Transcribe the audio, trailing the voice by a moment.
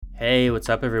Hey, what's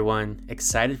up, everyone?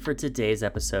 Excited for today's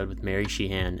episode with Mary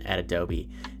Sheehan at Adobe.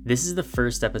 This is the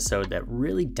first episode that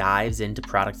really dives into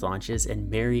product launches, and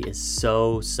Mary is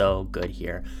so good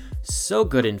here. So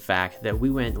good, in fact, that we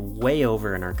went way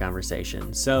over in our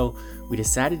conversation. So we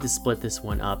decided to split this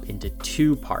one up into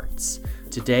two parts.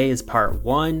 Today is part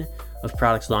one of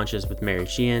product launches with Mary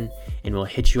Sheehan, and we'll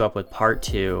hit you up with part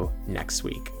two next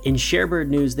week. In ShareBird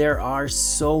news, there are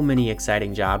so many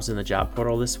exciting jobs in the job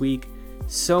portal this week.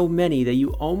 So many that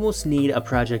you almost need a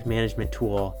project management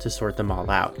tool to sort them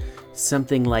all out.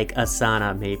 Something like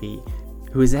Asana, maybe,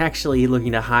 who is actually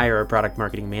looking to hire a product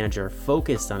marketing manager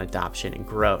focused on adoption and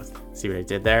growth. See what I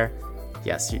did there?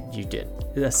 Yes, you did.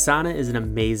 Asana is an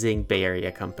amazing Bay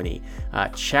Area company.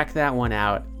 Check that one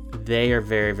out. They are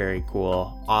very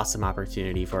cool. Awesome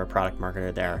opportunity for a product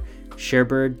marketer there.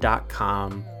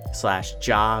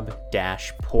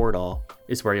 sharebird.com/job-portal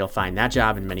is where you'll find that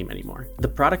job and many more. The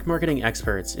Product Marketing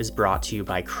Experts is brought to you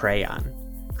by Crayon.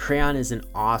 Crayon is an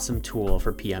awesome tool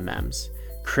for PMMs.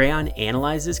 Crayon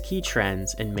analyzes key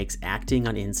trends and makes acting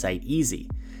on insight easy.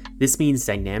 This means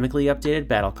dynamically updated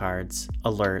battle cards,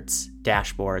 alerts,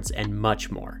 dashboards, and much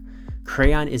more.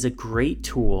 Crayon is a great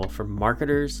tool for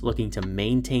marketers looking to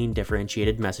maintain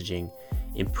differentiated messaging,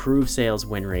 improve sales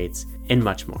win rates, and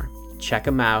much more. Check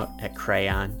them out at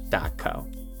crayon.co.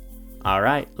 All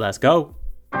right, let's go.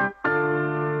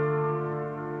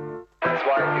 That's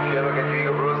why if you ever get your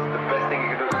ego bruised, the best thing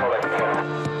you can do is call it care.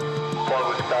 Fall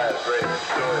with style, great.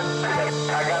 So,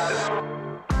 I got this.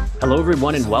 Hello,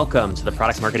 everyone, and welcome to the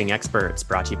Product Marketing Experts,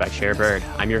 brought to you by ShareBird.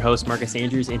 I'm your host, Marcus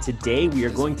Andrews, and today we are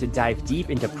going to dive deep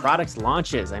into product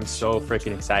launches. I'm so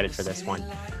freaking excited for this one.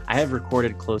 I have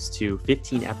recorded close to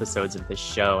 15 episodes of this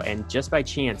show, and just by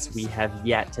chance, we have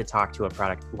yet to talk to a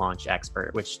product launch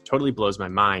expert, which totally blows my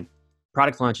mind.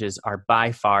 Product launches are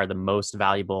by far the most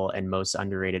valuable and most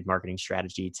underrated marketing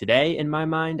strategy today, in my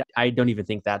mind. I don't even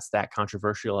think that's that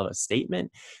controversial of a statement.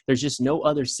 There's just no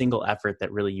other single effort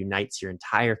that really unites your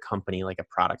entire company like a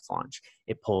product launch.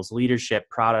 It pulls leadership,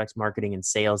 product, marketing, and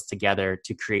sales together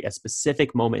to create a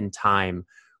specific moment in time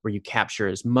where you capture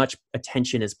as much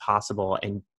attention as possible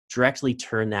and directly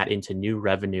turn that into new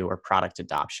revenue or product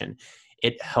adoption.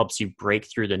 It helps you break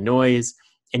through the noise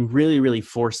and really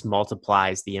force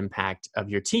multiplies the impact of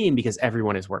your team because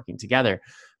everyone is working together.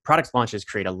 Product launches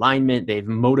create alignment, they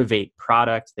motivate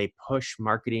product, they push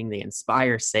marketing, they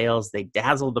inspire sales, they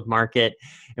dazzle the market.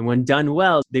 And when done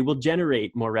well, they will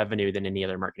generate more revenue than any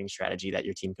other marketing strategy that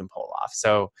your team can pull off.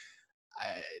 So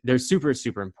they're super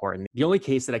important. The only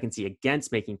case that I can see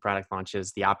against making product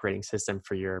launches the operating system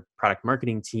for your product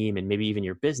marketing team and maybe even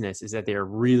your business is that they are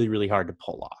really hard to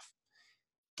pull off.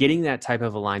 Getting that type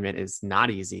of alignment is not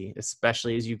easy,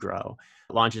 especially as you grow.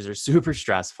 Launches are super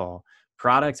stressful.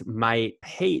 Product might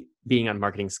hate being on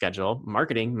marketing schedule.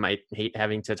 Marketing might hate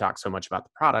having to talk so much about the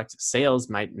product. Sales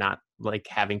might not like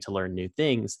having to learn new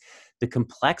things. The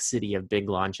complexity of big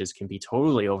launches can be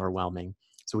totally overwhelming.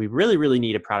 So we really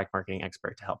need a product marketing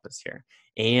expert to help us here.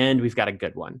 And we've got a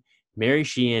good one. Mary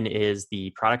Sheehan is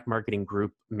the product marketing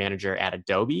group manager at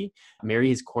Adobe. Mary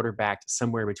has quarterbacked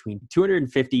somewhere between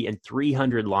 250 and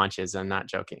 300 launches. I'm not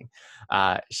joking.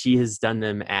 She has done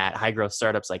them at high growth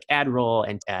startups like AdRoll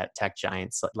and at tech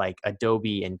giants like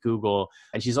Adobe and Google.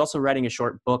 And she's also writing a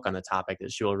short book on the topic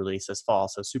that she will release this fall.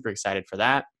 So super excited for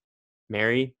that.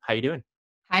 Mary, how you doing?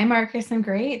 Hi, Marcus. I'm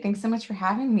great. Thanks so much for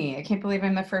having me. I can't believe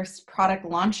I'm the first product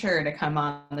launcher to come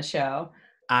on the show.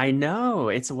 I know,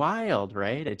 it's wild,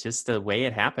 right? It's just the way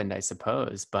it happened, I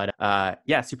suppose. But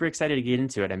yeah, super excited to get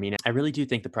into it. I mean, I really do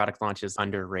think the product launch is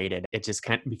underrated. It just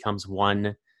kind of becomes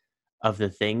one of the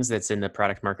things that's in the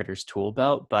product marketer's tool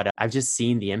belt. But I've just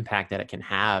seen the impact that it can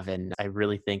have. And I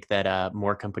really think that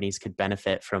more companies could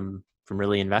benefit from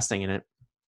really investing in it.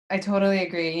 I totally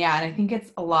agree. Yeah. And I think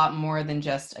it's a lot more than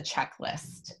just a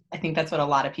checklist. I think that's what a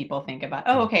lot of people think about.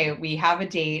 Oh, okay, we have a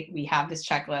date, we have this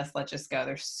checklist, let's just go.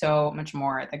 There's so much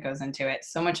more that goes into it,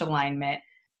 so much alignment,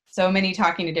 so many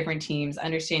talking to different teams,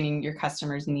 understanding your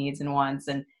customers' needs and wants.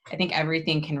 And I think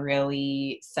everything can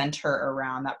really center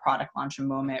around that product launch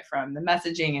moment, from the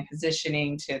messaging and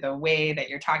positioning to the way that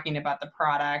you're talking about the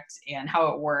product and how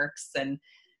it works, and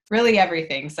really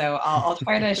everything. So I'll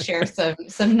try to share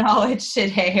some knowledge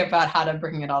today about how to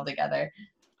bring it all together.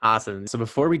 Awesome. So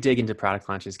before we dig into product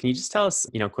launches, can you just tell us,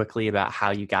 quickly about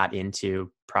how you got into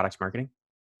product marketing?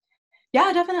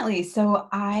 Yeah, definitely. So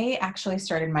I actually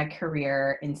started my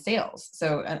career in sales.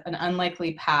 So an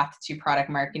unlikely path to product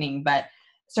marketing, but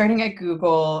starting at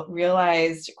Google,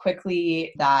 realized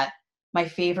quickly that my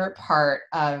favorite part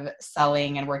of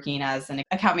selling and working as an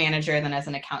account manager, then as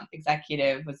an account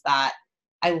executive, was that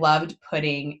I loved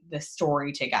putting the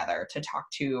story together to talk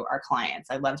to our clients.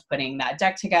 I loved putting that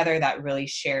deck together that really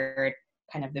shared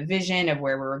kind of the vision of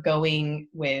where we were going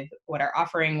with what our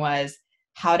offering was,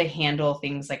 how to handle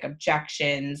things like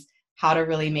objections, how to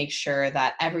really make sure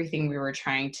that everything we were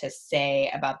trying to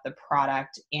say about the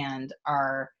product and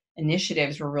our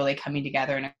initiatives were really coming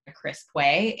together in a crisp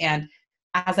way. And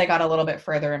as I got a little bit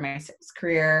further in my sales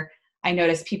career, I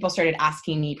noticed people started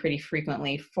asking me pretty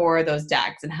frequently for those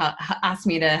decks and asked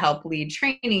me to help lead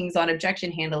trainings on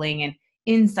objection handling and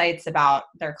insights about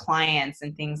their clients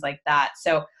and things like that.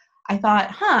 So I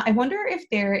thought, I wonder if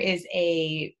there is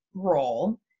a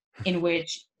role in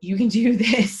which you can do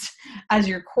this as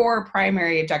your core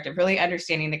primary objective, really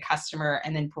understanding the customer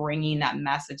and then bringing that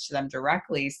message to them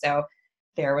directly. So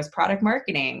there was product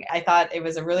marketing. I thought it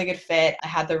was a really good fit. I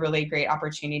had the really great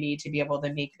opportunity to be able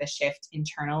to make the shift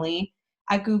internally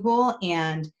at Google.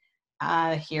 And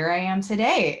here I am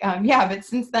today. But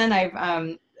since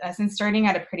then, since starting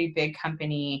at a pretty big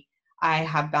company, I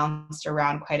have bounced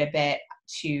around quite a bit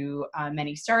to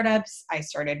many startups. I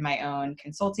started my own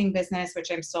consulting business, which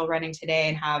I'm still running today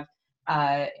and have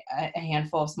a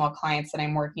handful of small clients that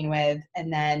I'm working with.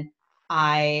 And then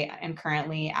I am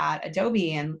currently at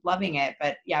Adobe and loving it.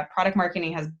 But yeah, product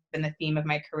marketing has been the theme of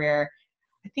my career,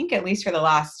 I think at least for the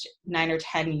last 9 or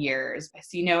 10 years. I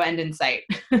see no end in sight.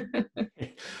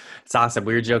 It's awesome.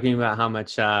 We were joking about how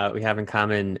much we have in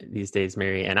common these days,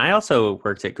 Mary. And I also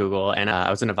worked at Google, and I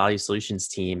was in a value solutions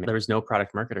team. There was no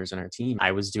product marketers on our team.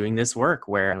 I was doing this work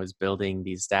where I was building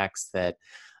these decks that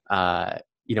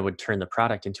would turn the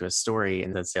product into a story,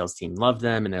 and the sales team loved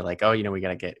them. And they're like, oh, we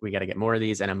gotta get more of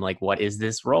these. And I'm like, what is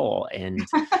this role? And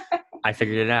I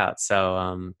figured it out.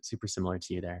 So super similar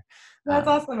to you there. That's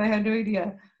awesome. I had no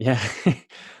idea. Yeah.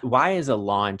 Why is a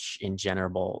launch in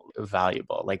general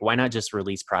valuable? Like, why not just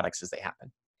release products as they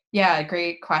happen? Yeah,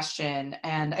 great question.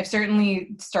 And I've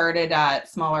certainly started at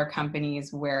smaller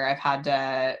companies where I've had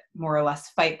to more or less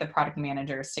fight the product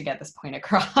managers to get this point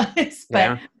across.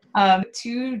 But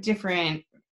two different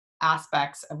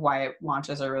aspects of why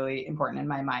launches are really important in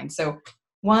my mind. So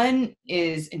one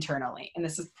is internally, and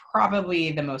this is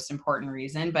probably the most important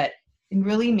reason, but it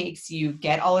really makes you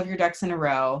get all of your ducks in a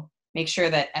row, make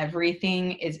sure that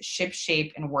everything is ship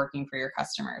shape and working for your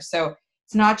customers. So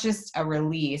it's not just a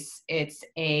release, it's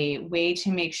a way to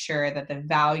make sure that the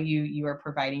value you are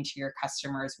providing to your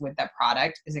customers with that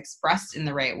product is expressed in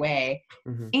the right way.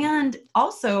 Mm-hmm. And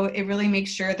also, it really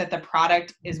makes sure that the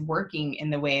product is working in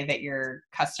the way that your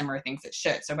customer thinks it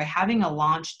should. So by having a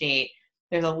launch date,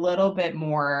 there's a little bit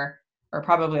more, or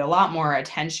probably a lot more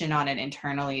attention on it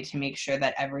internally to make sure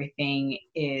that everything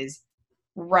is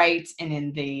right and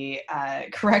in the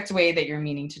correct way that you're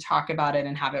meaning to talk about it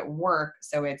and have it work,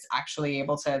 so it's actually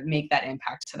able to make that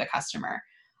impact to the customer.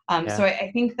 So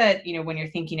I think that when you're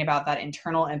thinking about that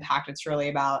internal impact, it's really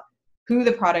about who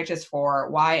the product is for,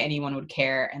 why anyone would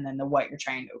care, and then the what you're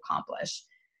trying to accomplish.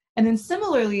 And then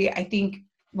similarly, I think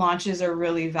launches are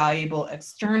really valuable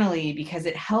externally because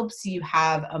it helps you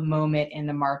have a moment in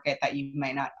the market that you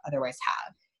might not otherwise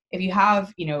have. If you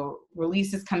have,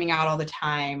 releases coming out all the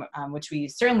time, which we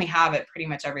certainly have at pretty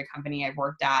much every company I've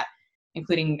worked at,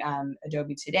 including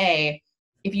Adobe today,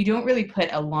 if you don't really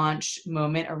put a launch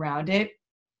moment around it,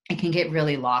 it can get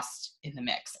really lost in the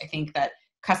mix. I think that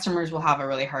customers will have a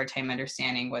really hard time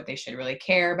understanding what they should really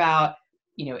care about.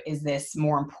 Is this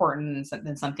more important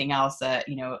than something else that,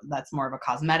 that's more of a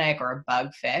cosmetic or a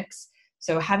bug fix?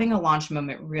 So having a launch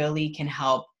moment really can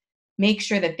help make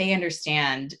sure that they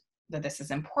understand that this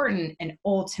is important and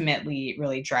ultimately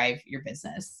really drive your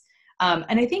business.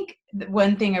 And I think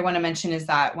one thing I want to mention is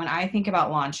that when I think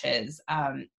about launches,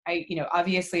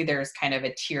 obviously there's kind of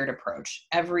a tiered approach.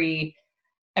 Every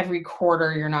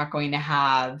quarter, you're not going to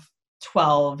have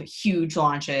 12 huge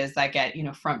launches that get,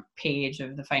 front page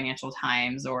of the Financial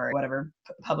Times or whatever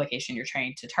publication you're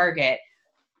trying to target.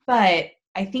 But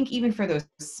I think even for those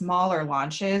smaller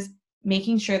launches,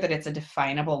 making sure that it's a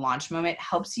definable launch moment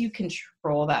helps you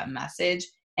control that message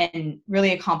and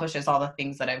really accomplishes all the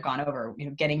things that I've gone over,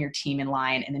 getting your team in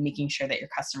line and then making sure that your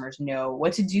customers know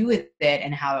what to do with it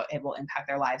and how it will impact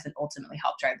their lives and ultimately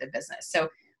help drive the business. So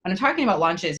when I'm talking about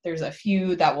launches, there's a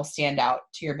few that will stand out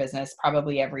to your business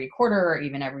probably every quarter or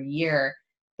even every year.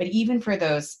 But even for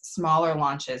those smaller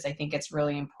launches, I think it's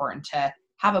really important to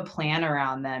have a plan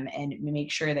around them and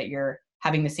make sure that you're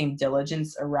having the same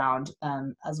diligence around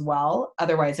them as well.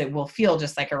 Otherwise, it will feel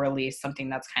just like a release, something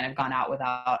that's kind of gone out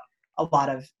without a lot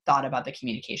of thought about the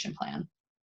communication plan.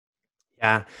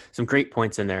 Yeah, some great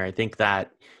points in there. I think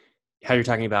that how you're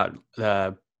talking about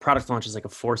the product launch is like a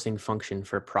forcing function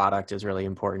for product is really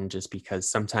important, just because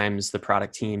sometimes the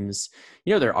product teams,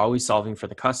 they're always solving for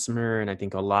the customer. And I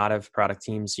think a lot of product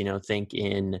teams, think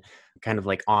in kind of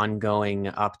like ongoing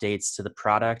updates to the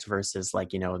product versus like,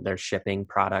 they're shipping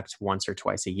product once or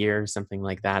twice a year, something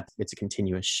like that. It's a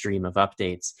continuous stream of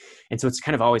updates. And so it's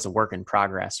kind of always a work in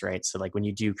progress, right? So like when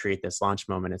you do create this launch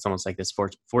moment, it's almost like this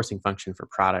forcing function for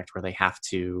product where they have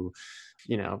to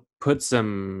put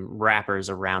some wrappers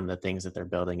around the things that they're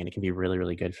building, and it can be really,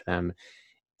 really good for them.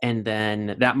 And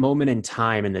then that moment in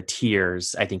time and the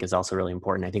tiers, I think, is also really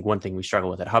important. I think one thing we struggle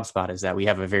with at HubSpot is that we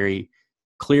have a very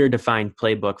clear defined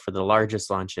playbook for the largest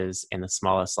launches and the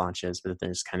smallest launches, but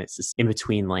there's kind of this in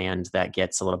between land that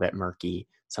gets a little bit murky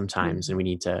sometimes, and we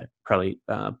need to probably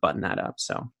button that up.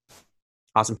 So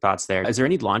awesome thoughts there. Is there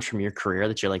any launch from your career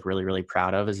that you're like really, really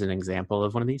proud of as an example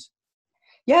of one of these?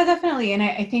 Yeah, definitely. And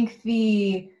I think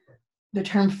the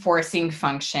term forcing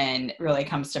function really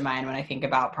comes to mind when I think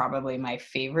about probably my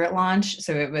favorite launch.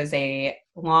 So it was a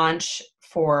launch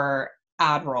for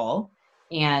AdRoll,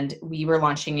 and we were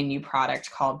launching a new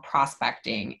product called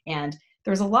prospecting. And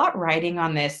there was a lot riding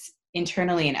on this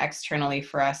internally and externally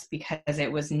for us, because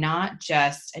it was not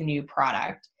just a new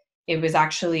product. It was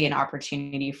actually an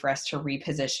opportunity for us to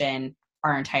reposition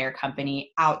our entire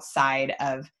company outside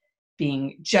of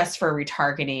being just for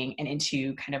retargeting and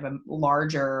into kind of a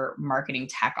larger marketing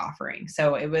tech offering.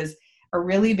 So it was a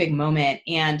really big moment.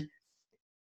 And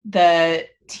the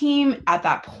team at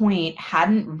that point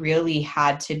hadn't really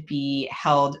had to be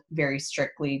held very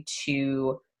strictly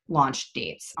to launch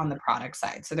dates on the product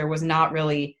side. So there was not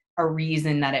really a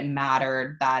reason that it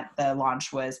mattered that the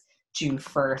launch was June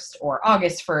 1st or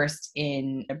August 1st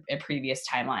in a previous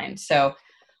timeline. So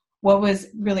what was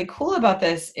really cool about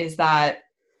this is that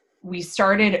we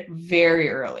started very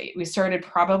early. We started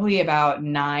probably about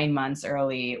 9 months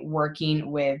early,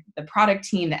 working with the product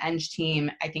team, the Eng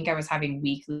team. I think I was having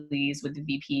weeklies with the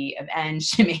VP of Eng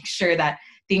to make sure that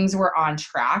things were on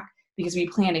track, because we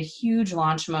planned a huge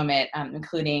launch moment,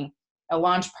 including a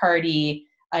launch party,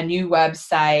 a new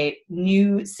website,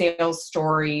 new sales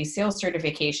story, sales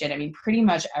certification. I mean, pretty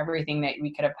much everything that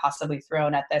we could have possibly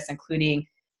thrown at this, including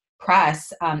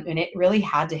press. And it really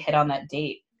had to hit on that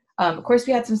date. Of course,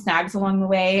 we had some snags along the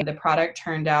way. The product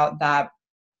turned out that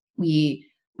we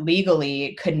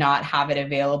legally could not have it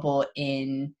available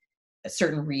in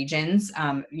certain regions,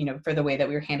 for the way that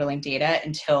we were handling data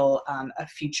until a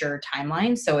future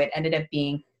timeline. So it ended up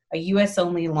being a US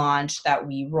only launch that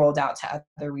we rolled out to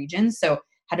other regions. So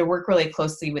had to work really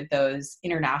closely with those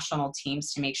international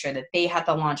teams to make sure that they had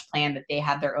the launch plan, that they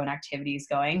had their own activities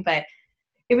going. But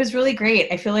it was really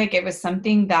great. I feel like it was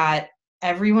something that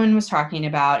everyone was talking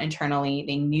about internally.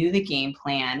 They knew the game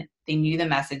plan. They knew the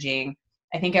messaging.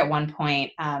 I think at one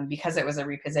point, because it was a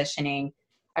repositioning,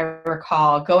 I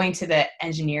recall going to the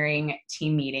engineering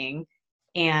team meeting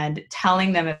and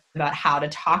telling them about how to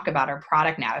talk about our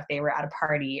product now if they were at a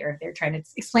party, or if they're trying to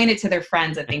explain it to their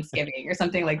friends at Thanksgiving or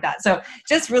something like that. So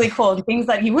just really cool, and things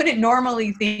that you wouldn't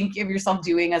normally think of yourself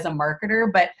doing as a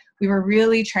marketer, but we were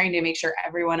really trying to make sure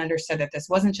everyone understood that this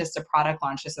wasn't just a product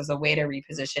launch. This was a way to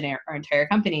reposition our entire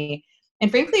company. And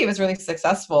frankly, it was really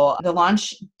successful. The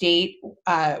launch date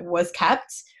was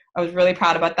kept. I was really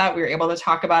proud about that. We were able to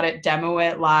talk about it, demo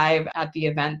it live at the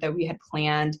event that we had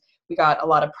planned. We got a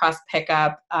lot of press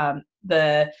pickup.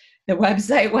 The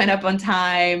website went up on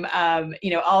time.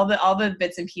 All the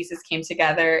bits and pieces came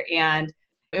together, and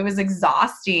it was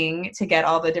exhausting to get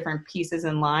all the different pieces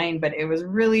in line, but it was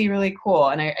really, really cool.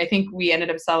 And I think we ended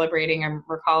up celebrating. I'm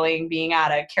recalling being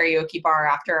at a karaoke bar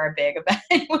after our big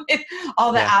event with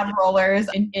all the ad rollers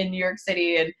in New York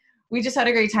City, and we just had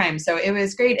a great time. So it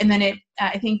was great. And then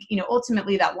I think,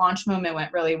 ultimately that launch moment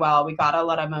went really well. We got a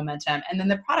lot of momentum, and then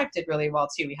the product did really well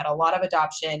too. We had a lot of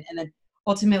adoption, and then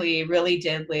ultimately really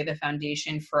did lay the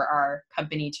foundation for our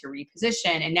company to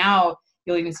reposition. And now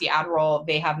you'll even see AdRoll.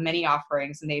 They have many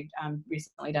offerings, and they've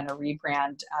recently done a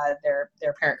rebrand. Their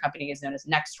parent company is known as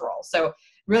NextRoll. So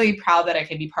really proud that I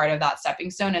could be part of that stepping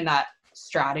stone, and that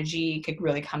strategy could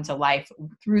really come to life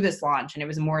through this launch. And it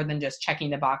was more than just checking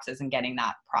the boxes and getting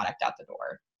that product out the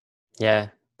door. Yeah,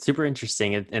 super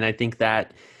interesting. And I think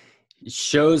that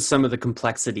shows some of the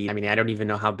complexity. I mean, I don't even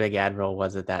know how big AdRoll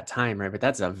was at that time, right? But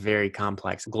that's a very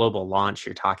complex global launch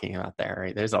you're talking about there,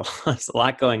 right? There's a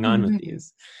lot going on with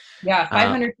these. Yeah,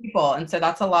 500 people. And so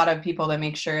that's a lot of people to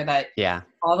make sure that Yeah,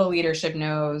 all the leadership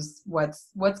knows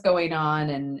what's going on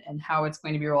and how it's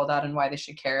going to be rolled out and why they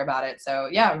should care about it. So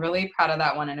yeah, really proud of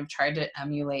that one. And I've tried to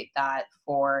emulate that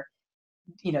for,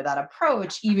 that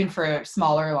approach, even for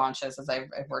smaller launches as I've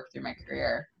worked through my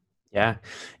career. Yeah.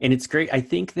 And it's great. I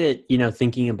think that,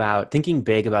 thinking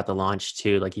big about the launch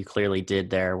too, like you clearly did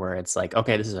there, where it's like,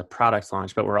 okay, this is a product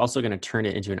launch, but we're also going to turn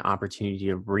it into an opportunity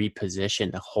to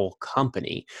reposition the whole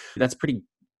company. That's pretty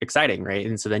exciting, right?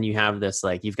 And so then you have this,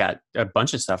 like, you've got a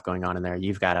bunch of stuff going on in there.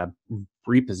 You've got a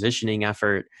repositioning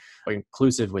effort,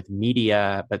 inclusive with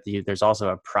media, but there's also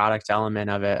a product element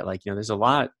of it. Like, there's a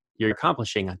lot, you're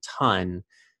accomplishing a ton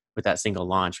with that single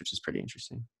launch, which is pretty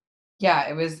interesting. Yeah,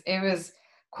 it was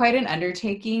quite an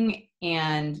undertaking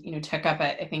and, took up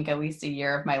I think at least a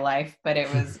year of my life, but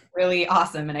it was really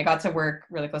awesome. And I got to work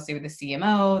really closely with the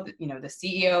CMO. The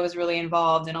CEO was really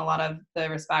involved in a lot of the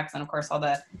respects, and of course all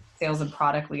the sales and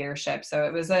product leadership. So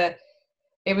it was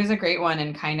a great one,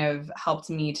 and kind of helped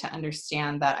me to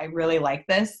understand that I really like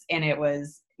this, and it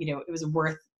was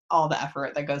worth all the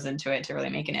effort that goes into it to really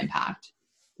make an impact.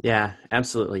 Yeah,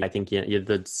 absolutely. I think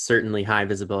the certainly high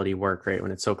visibility work, right,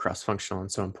 when it's so cross-functional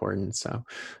and so important. So,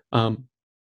 um,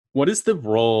 what is the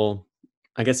role,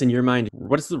 I guess, in your mind,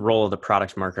 what is the role of the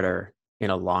product marketer in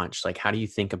a launch? Like, how do you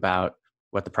think about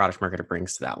what the product marketer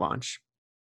brings to that launch?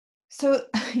 So,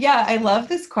 yeah, I love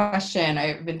this question.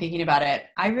 I've been thinking about it.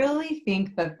 I really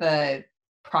think that the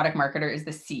product marketer is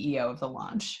the CEO of the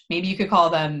launch. Maybe you could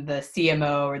call them the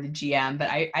CMO or the GM,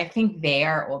 but I think they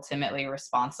are ultimately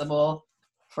responsible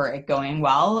for it going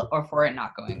well or for it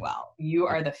not going well. You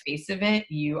are the face of it.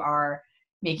 You are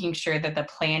making sure that the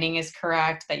planning is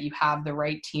correct, that you have the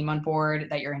right team on board,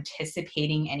 that you're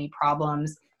anticipating any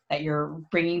problems, that you're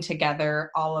bringing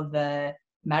together all of the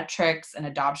metrics and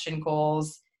adoption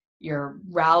goals. You're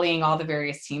rallying all the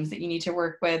various teams that you need to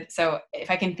work with. So if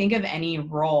I can think of any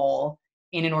role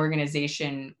in an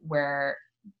organization where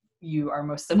you are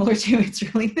most similar to, it's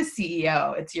really the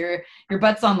CEO. It's your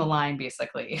butt's on the line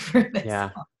basically for this Yeah,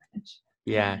 launch.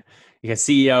 yeah. You got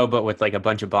CEO, but with like a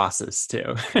bunch of bosses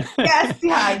too. Yes,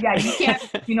 yeah, yeah. You can't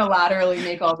unilaterally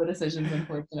make all the decisions,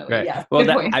 unfortunately. Right. Yes, Well,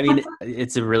 good point. I mean,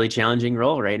 it's a really challenging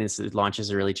role, right?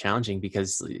 Launches are really challenging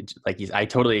because, like, I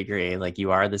totally agree. Like, you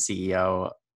are the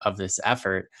CEO of this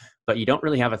effort, but you don't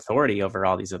really have authority over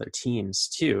all these other teams,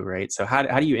 too, right? So, how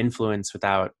do you influence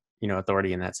without,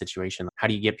 authority in that situation? How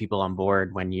do you get people on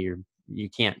board when you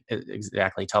can't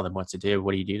exactly tell them what to do?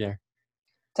 What do you do there?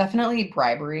 Definitely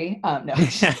bribery. No.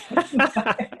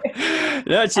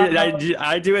 No, Um,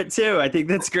 I do it too. I think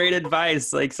that's great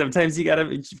advice. Like, sometimes you got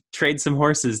to trade some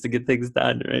horses to get things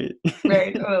done, right?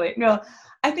 Right, totally. No,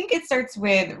 I think it starts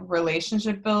with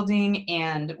relationship building,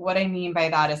 and what I mean by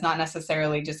that is not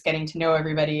necessarily just getting to know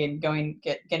everybody and getting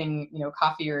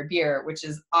coffee or a beer, which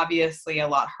is obviously a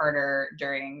lot harder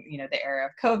during the era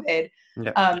of COVID.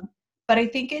 Yeah. Um, but I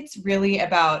think it's really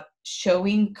about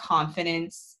showing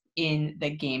confidence in the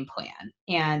game plan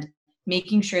and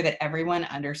making sure that everyone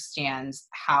understands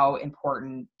how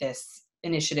important this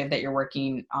initiative that you're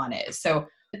working on is. So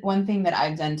one thing that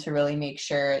I've done to really make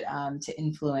sure to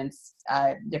influence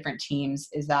different teams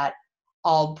is that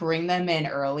I'll bring them in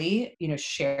early,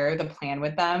 share the plan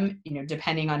with them,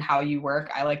 depending on how you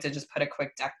work. I like to just put a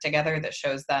quick deck together that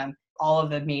shows them all of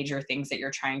the major things that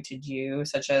you're trying to do,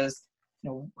 such as,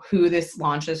 who this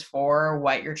launch is for,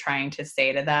 what you're trying to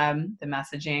say to them, the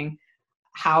messaging,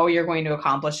 how you're going to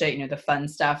accomplish it, the fun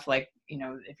stuff like,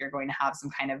 if you're going to have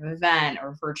some kind of event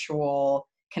or virtual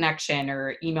connection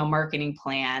or email marketing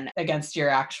plan against your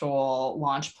actual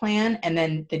launch plan, and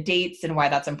then the dates and why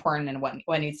that's important and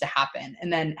what needs to happen.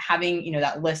 And then having,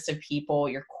 that list of people,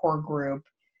 your core group,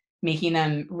 making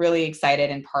them really excited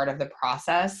and part of the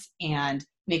process, and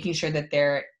making sure that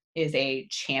there is a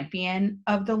champion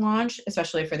of the launch,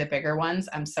 especially for the bigger ones.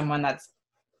 I'm someone that's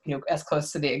as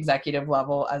close to the executive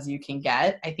level as you can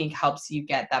get. I think helps you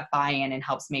get that buy-in and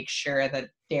helps make sure that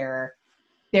there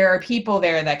are people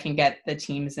there that can get the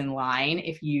teams in line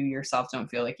if you yourself don't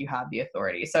feel like you have the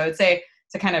authority. So I would say,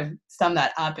 to kind of sum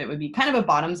that up, it would be kind of a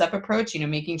bottoms up approach,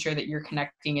 making sure that you're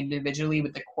connecting individually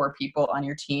with the core people on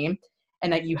your team,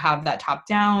 and that you have that top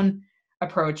down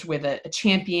approach with a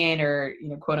champion or,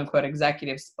 quote unquote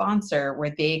executive sponsor, where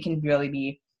they can really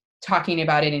be talking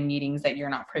about it in meetings that you're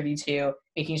not privy to,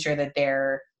 making sure that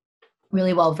they're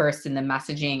really well versed in the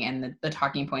messaging and the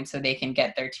talking points so they can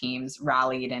get their teams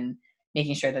rallied, and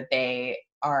making sure that they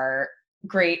are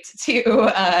great to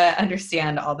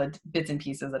understand all the bits and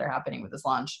pieces that are happening with this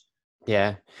launch.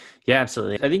 Yeah. Yeah,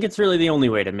 absolutely. I think it's really the only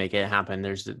way to make it happen.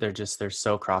 They're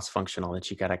so cross-functional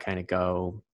that you got to kind of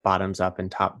go bottoms up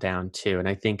and top down too. And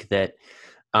I think that,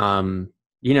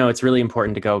 it's really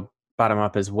important to go bottom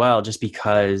up as well, just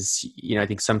because, I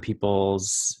think some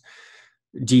people's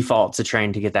default to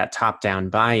trying to get that top down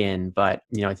buy-in, but,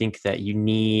 I think that you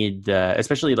need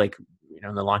especially like,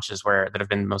 the launches that have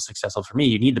been most successful for me,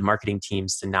 you need the marketing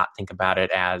teams to not think about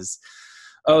it as,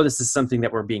 oh, this is something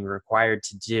that we're being required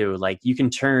to do. Like you can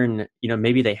turn,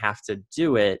 maybe they have to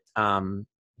do it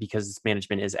because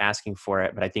management is asking for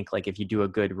it. But I think like if you do a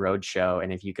good road show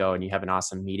and if you go and you have an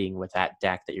awesome meeting with that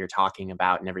deck that you're talking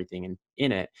about and everything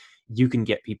in it, you can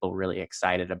get people really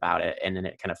excited about it. And then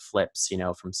it kind of flips,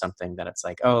 from something that it's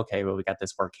like, oh, okay, well, we got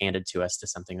this work handed to us to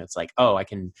something that's like, oh, I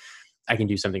can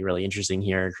do something really interesting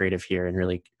here, creative here, and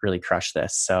really, really crush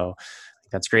this. So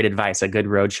that's great advice. A good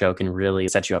roadshow can really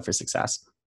set you up for success.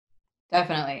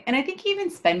 Definitely. And I think even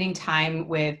spending time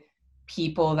with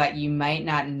people that you might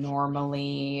not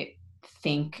normally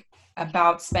think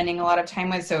about spending a lot of time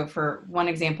with. So for one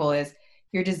example is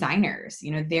your designers,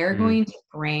 they're going to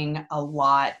bring a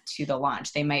lot to the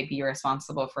launch. They might be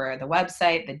responsible for the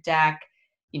website, the deck,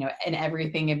 and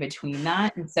everything in between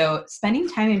that. And so spending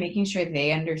time and making sure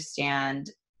they understand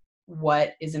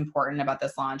what is important about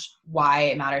this launch, why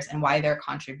it matters, and why their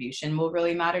contribution will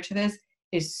really matter to this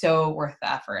is so worth the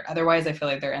effort. Otherwise, I feel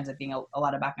like there ends up being a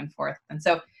lot of back and forth. And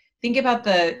so think about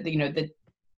the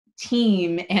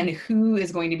team and who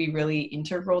is going to be really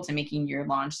integral to making your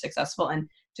launch successful, and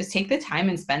just take the time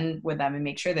and spend with them and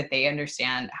make sure that they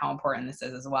understand how important this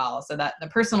is as well. So that the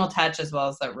personal touch as well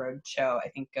as that road show, I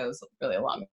think, goes really a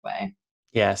long way.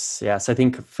 Yes. I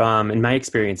think from in my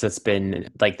experience, that's been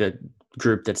like the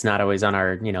group that's not always on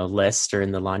our list or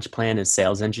in the launch plan is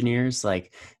sales engineers.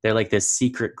 Like they're like this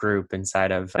secret group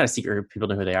inside of, not a secret group, people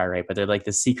know who they are, right? But they're like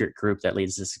the secret group that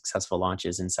leads to successful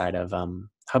launches inside of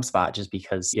HubSpot, just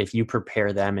because if you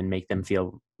prepare them and make them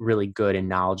feel really good and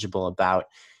knowledgeable about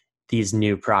these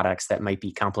new products that might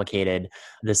be complicated,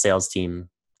 the sales team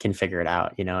can figure it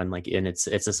out, and it's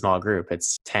a small group.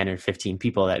 It's 10 or 15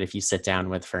 people that if you sit down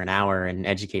with for an hour and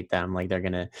educate them, like they're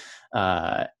going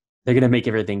to make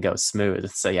everything go smooth.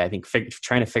 So yeah, I think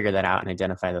trying to figure that out and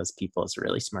identify those people is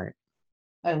really smart.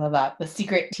 I love that. The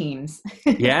secret teams.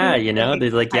 Yeah.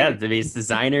 They're like, yeah, these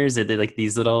designers, they're like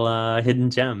these little hidden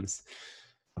gems.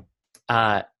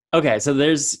 Okay, so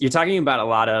you're talking about a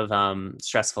lot of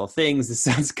stressful things. This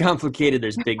sounds complicated.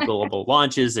 There's big global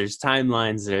launches, there's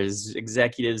timelines, there's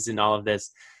executives and all of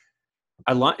this.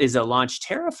 Is a launch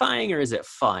terrifying or is it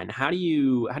fun? How do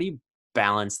you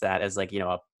balance that as like,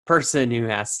 a person who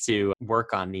has to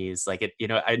work on these? Like it,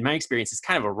 in my experience, it's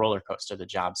kind of a roller coaster, the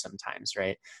job sometimes,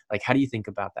 right? Like, how do you think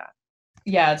about that?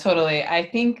 Yeah, totally. I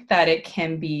think that it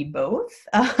can be both.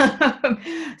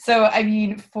 So, I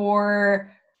mean,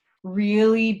 for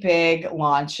really big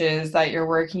launches that you're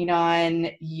working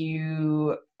on,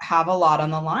 you have a lot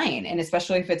on the line. And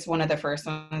especially if it's one of the first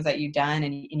ones that you've done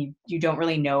and you don't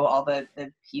really know all the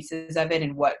pieces of it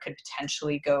and what could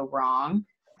potentially go wrong,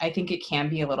 I think it can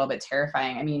be a little bit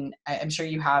terrifying. I mean, I'm sure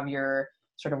you have your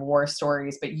sort of war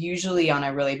stories, but usually on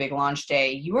a really big launch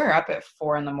day, you are up at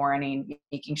 4 a.m,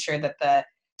 making sure that the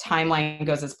timeline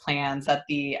goes as planned, that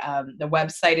the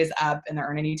website is up and there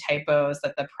aren't any typos,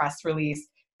 that the press release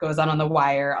goes on the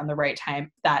wire on the right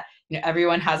time, that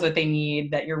everyone has what they need,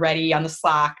 that you're ready on the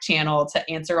Slack channel to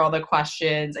answer all the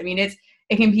questions. I mean, it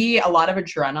can be a lot of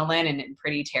adrenaline and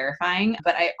pretty terrifying,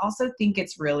 but I also think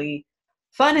it's really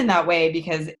fun in that way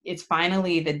because it's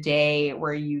finally the day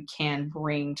where you can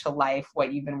bring to life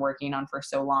what you've been working on for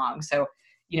so long. So,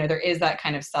 there is that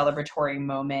kind of celebratory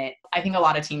moment. I think a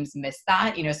lot of teams miss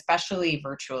that, especially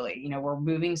virtually. We're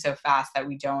moving so fast that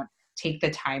we don't take the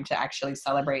time to actually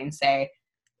celebrate and say,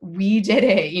 we did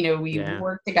it. We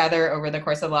worked together over the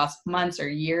course of the last months or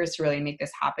years to really make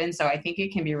this happen. So I think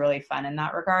it can be really fun in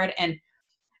that regard. And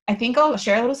I think I'll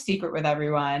share a little secret with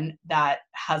everyone that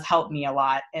has helped me a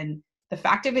lot. And the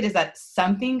fact of it is that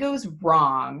something goes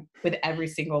wrong with every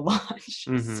single launch.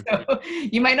 Mm-hmm. So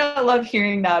you might not love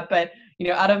hearing that, but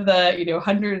out of the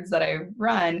hundreds that I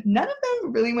run, none of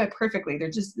them really went perfectly.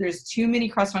 There's too many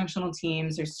cross-functional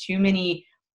teams. There's too many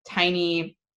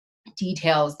tiny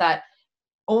details that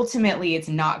ultimately it's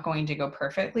not going to go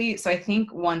perfectly. So I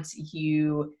think once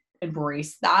you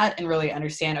embrace that and really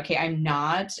understand, okay, I'm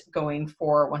not going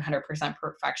for 100%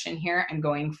 perfection here. I'm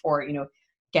going for,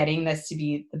 getting this to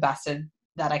be the best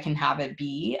that I can have it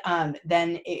be.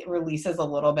 Then it releases a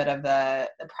little bit of the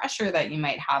pressure that you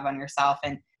might have on yourself,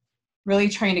 and really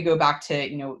trying to go back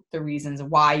to, the reasons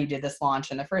why you did this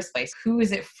launch in the first place. Who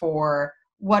is it for?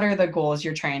 What are the goals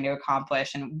you're trying to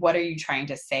accomplish? And what are you trying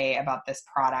to say about this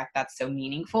product that's so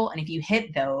meaningful? And if you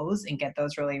hit those and get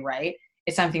those really right,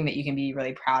 it's something that you can be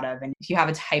really proud of. And if you have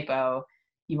a typo,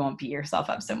 you won't beat yourself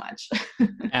up so much.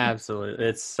 Absolutely.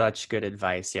 It's such good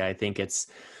advice. Yeah, I think it's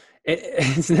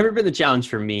It's never been the challenge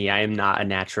for me. I am not a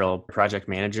natural project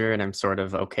manager, and I'm sort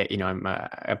of okay.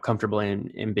 I'm comfortable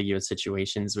in ambiguous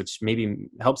situations, which maybe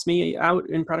helps me out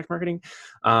in product marketing.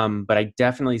 But I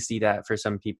definitely see that for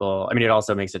some people. I mean, it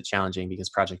also makes it challenging because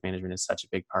project management is such a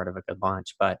big part of a good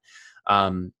launch. But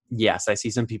yes, I see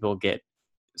some people get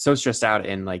so stressed out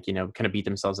and kind of beat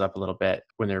themselves up a little bit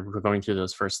when they're going through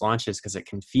those first launches because it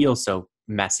can feel so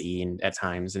messy and at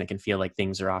times, and it can feel like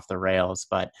things are off the rails.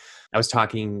 But I was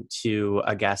talking to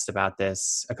a guest about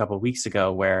this a couple of weeks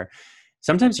ago where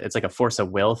sometimes it's like a force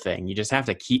of will thing. You just have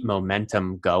to keep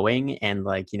momentum going and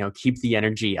keep the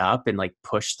energy up and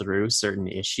push through certain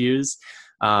issues.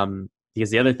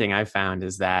 Because the other thing I found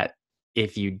is that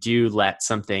if you do let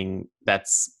something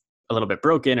that's a little bit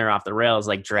broken or off the rails,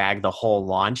 drag the whole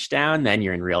launch down, then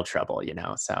you're in real trouble,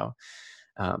 So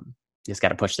you just got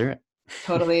to push through it.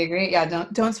 Totally agree. Yeah,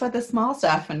 don't sweat the small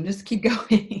stuff and just keep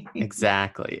going.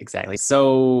 Exactly.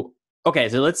 So, okay,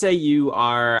 so let's say you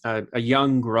are a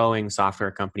young, growing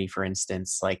software company, for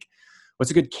instance.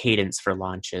 What's a good cadence for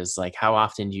launches? How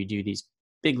often do you do these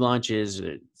big launches,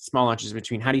 small launches in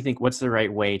between? How do you think? What's the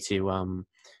right way to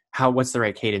what's the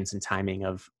right cadence and timing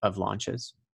of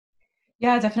launches?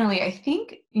 Yeah, definitely. I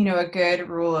think, a good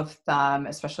rule of thumb,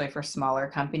 especially for smaller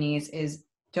companies, is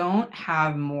don't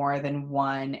have more than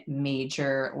one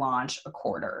major launch a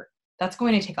quarter. That's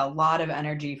going to take a lot of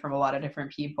energy from a lot of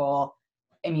different people.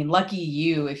 I mean, lucky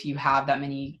you if you have that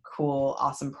many cool,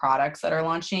 awesome products that are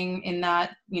launching in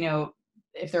that,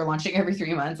 if they're launching every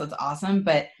 3 months, that's awesome.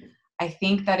 But I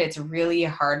think that it's really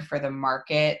hard for the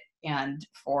market and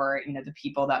for, the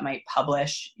people that might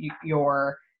publish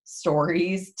your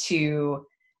stories to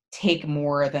take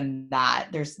more than that.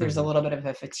 There's a little bit of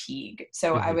a fatigue.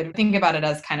 So I would think about it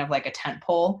as kind of like a tent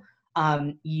pole.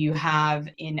 You have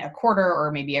in a quarter or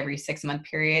maybe every 6-month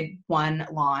period, one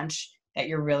launch that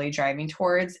you're really driving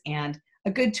towards. And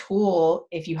a good tool,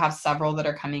 if you have several that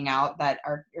are coming out that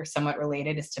are somewhat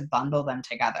related, is to bundle them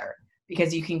together,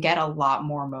 because you can get a lot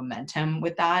more momentum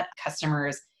with that.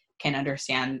 Customers can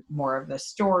understand more of the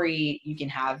story. You can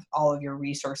have all of your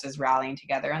resources rallying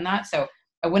together on that. So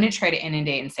I wouldn't try to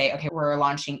inundate and say, okay, we're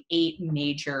launching 8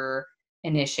 major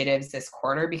initiatives this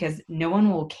quarter, because no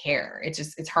one will care.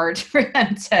 It's hard for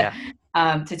them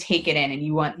to take it in. And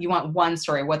you want one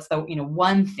story. What's the,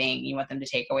 one thing you want them to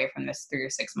take away from this 3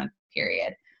 or 6 month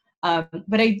period?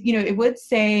 But it would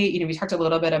say, we talked a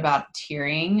little bit about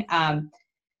tiering.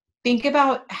 Think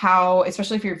about how,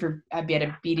 especially if you're at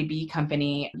a B2B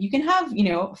company, you can have,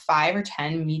 5 or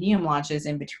 10 medium launches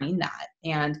in between that.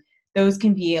 And those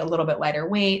can be a little bit lighter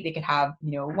weight. They could have,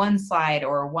 one slide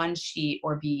or one sheet,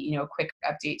 or be, a quick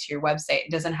update to your website.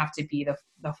 It doesn't have to be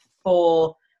the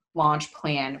full launch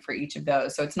plan for each of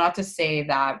those. So it's not to say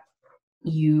that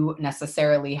you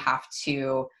necessarily have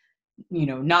to,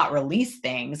 not release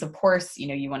things. Of course,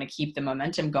 you want to keep the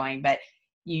momentum going, but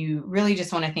you really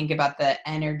just want to think about the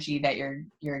energy that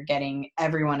you're getting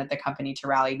everyone at the company to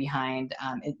rally behind.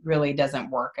 It really doesn't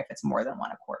work if it's more than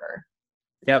one a quarter.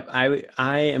 Yep,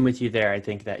 I am with you there. I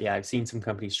think that, I've seen some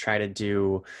companies try to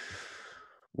do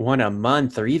one a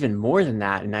month or even more than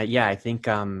that. And I think,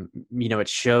 it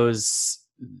shows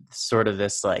sort of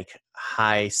this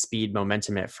high speed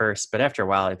momentum at first, but after a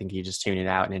while, I think you just tune it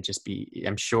out, and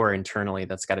I'm sure internally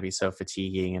that's got to be so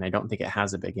fatiguing, and I don't think it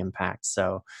has a big impact.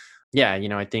 So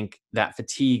I think that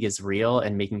fatigue is real,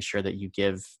 and making sure that you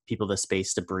give people the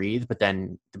space to breathe, but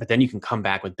then you can come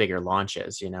back with bigger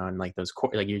launches, and those,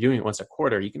 you're doing it once a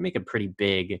quarter, you can make a pretty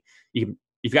big, you've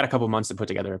got a couple months to put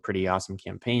together a pretty awesome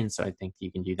campaign. So I think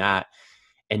you can do that.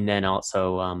 And then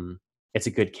also, it's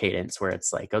a good cadence where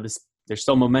it's there's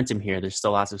still momentum here. There's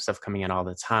still lots of stuff coming in all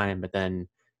the time, but then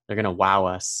they're going to wow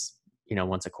us,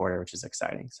 once a quarter, which is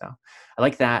exciting. So I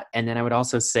like that. And then I would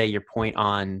also say your point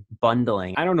on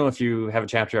bundling. I don't know if you have a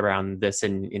chapter around this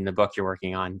in the book you're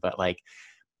working on, but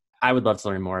I would love to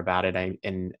learn more about it. I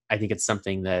think it's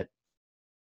something that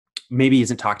maybe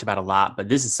isn't talked about a lot, but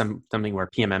this is something where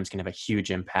PMMs can have a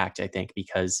huge impact, I think,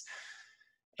 because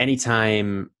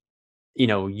anytime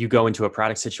you go into a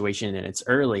product situation and it's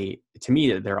early, to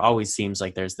me, there always seems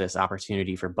like there's this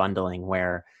opportunity for bundling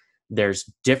where there's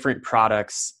different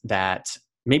products that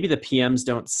maybe the PMs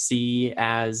don't see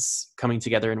as coming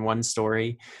together in one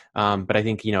story. But I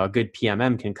think, a good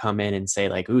PMM can come in and say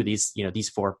ooh, these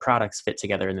 4 products fit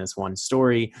together in this one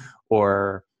story,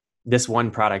 or this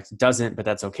one product doesn't, but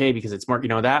that's okay because it's more,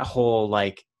 that whole,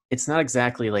 it's not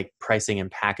exactly pricing and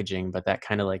packaging, but that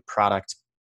kind of product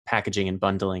packaging and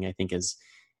bundling, I think is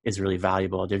really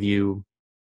valuable.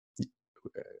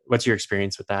 What's your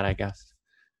experience with that, I guess?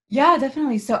 Yeah,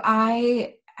 definitely. So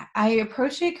I I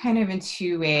approach it kind of in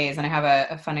two ways, and I have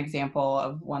a fun example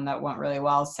of one that went really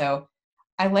well. So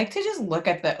I like to just look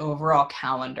at the overall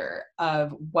calendar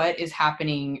of what is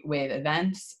happening with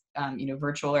events,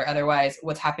 virtual or otherwise,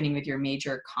 what's happening with your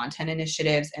major content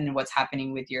initiatives, and then what's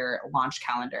happening with your launch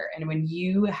calendar. And when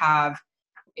you have,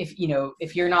 if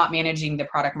you're not managing the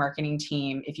product marketing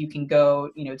team, if you can go,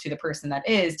 to the person that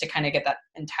is to kind of get that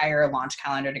entire launch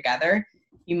calendar together,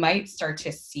 you might start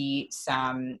to see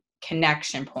some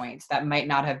connection points that might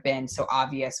not have been so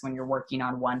obvious when you're working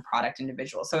on one product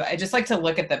individual. So I just like to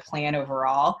look at the plan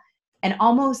overall, and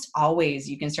almost always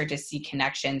you can start to see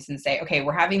connections and say, okay,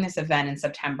 we're having this event in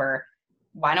September.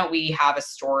 Why don't we have a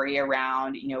story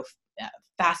around,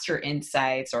 faster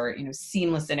insights or,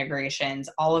 seamless integrations,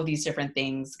 all of these different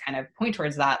things kind of point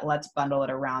towards that. Let's bundle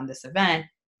it around this event.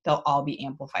 They'll all be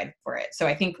amplified for it. So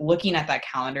I think looking at that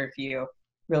calendar view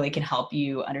really can help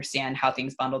you understand how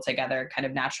things bundle together kind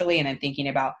of naturally. And then thinking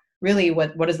about really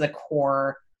what is the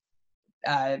core,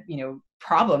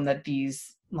 problem that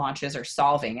these launches are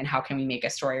solving, and how can we make a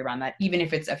story around that, even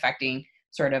if it's affecting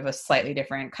sort of a slightly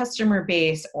different customer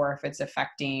base, or if it's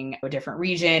affecting a different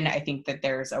region. I think that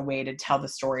there's a way to tell the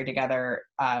story together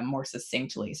more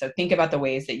succinctly. So think about the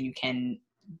ways that you can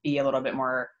be a little bit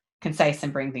more concise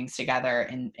and bring things together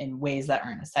in ways that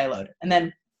aren't siloed. And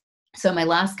then, so my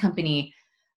last company,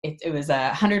 it was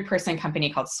a 100-person company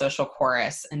called Social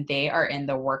Chorus, and they are in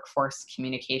the workforce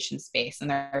communication space. And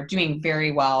they're doing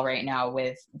very well right now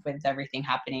with everything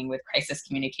happening with crisis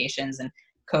communications and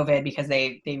COVID, because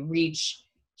they reach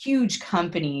huge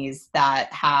companies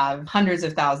that have hundreds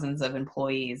of thousands of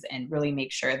employees and really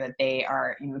make sure that they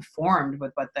are informed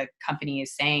with what the company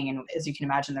is saying. And as you can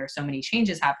imagine, there are so many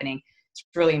changes happening. It's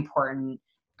a really important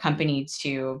company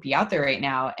to be out there right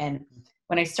now. And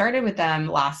when I started with them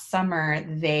last summer,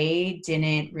 they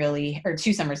didn't really, or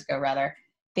 2 summers ago rather,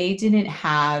 they didn't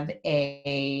have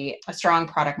a strong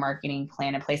product marketing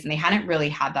plan in place, and they hadn't really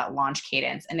had that launch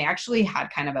cadence. And they actually had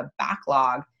kind of a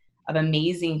backlog of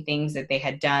amazing things that they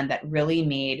had done that really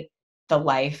made the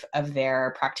life of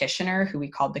their practitioner, who we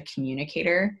called the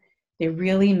communicator. They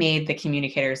really made the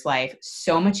communicator's life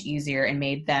so much easier and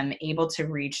made them able to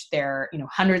reach their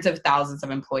hundreds of thousands of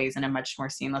employees in a much more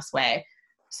seamless way.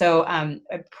 So I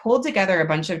pulled together a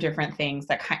bunch of different things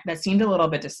that seemed a little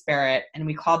bit disparate, and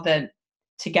we called them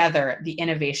together the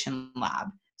Innovation Lab.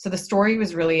 So the story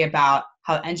was really about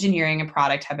how engineering and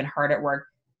product have been hard at work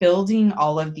building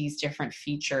all of these different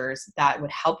features that would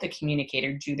help the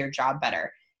communicator do their job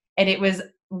better. And it was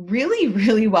really,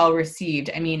 really well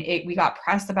received. I mean, we got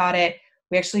press about it.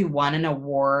 We actually won an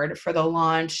award for the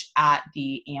launch at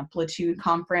the Amplitude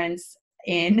conference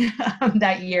in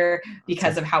that year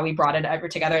because of how we brought it ever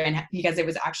together, and because it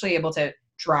was actually able to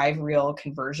drive real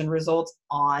conversion results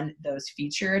on those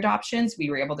feature adoptions.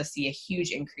 We were able to see a huge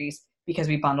increase because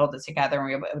we bundled it together and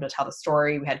we were able to tell the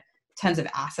story. We had tons of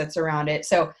assets around it.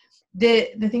 So the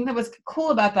thing that was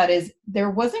cool about that is there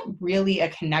wasn't really a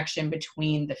connection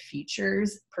between the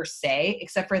features per se,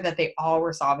 except for that they all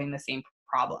were solving the same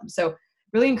problem. So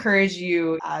really encourage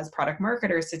you as product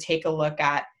marketers to take a look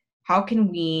at how can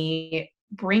we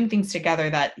bring things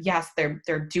together that, yes, they're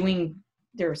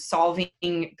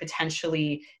solving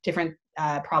potentially different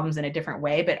problems in a different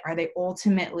way, but are they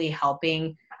ultimately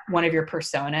helping one of your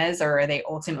personas, or are they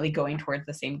ultimately going towards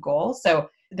the same goal? So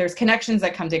there's connections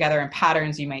that come together and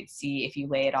patterns you might see if you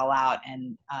lay it all out.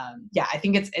 And I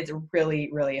think it's a really,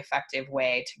 really effective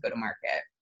way to go to market.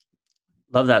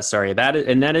 Love that story.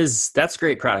 That's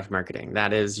great product marketing.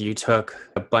 That is, you took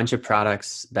a bunch of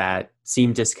products that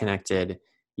seemed disconnected,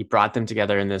 you brought them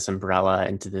together in this umbrella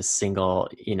into this single,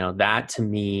 that to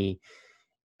me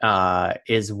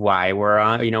is why we're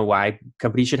on, why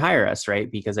companies should hire us,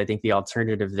 right? Because I think the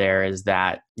alternative there is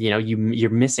that, you're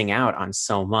missing out on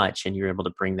so much, and you're able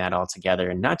to bring that all together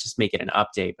and not just make it an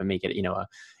update, but make it,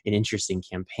 an interesting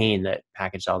campaign that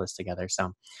packaged all this together.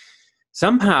 So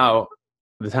somehow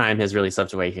the time has really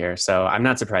slipped away here. So I'm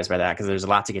not surprised by that, because there's a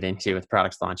lot to get into with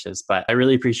product launches. But I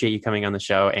really appreciate you coming on the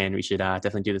show, and we should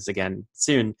definitely do this again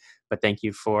soon. But thank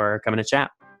you for coming to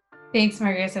chat. Thanks,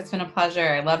 Marcus. It's been a pleasure.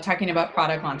 I love talking about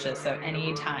product launches, so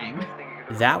anytime.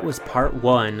 That was part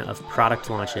 1 of product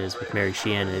launches with Mary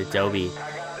Sheehan at Adobe.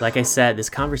 Like I said, this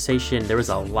conversation, there was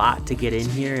a lot to get in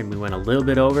here, and we went a little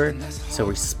bit over, so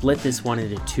we split this one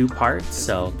into 2 parts.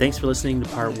 So thanks for listening to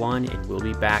part 1, and we'll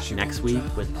be back next week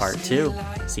with part 2.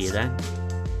 See you then.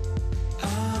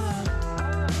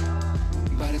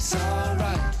 But it's all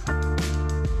right.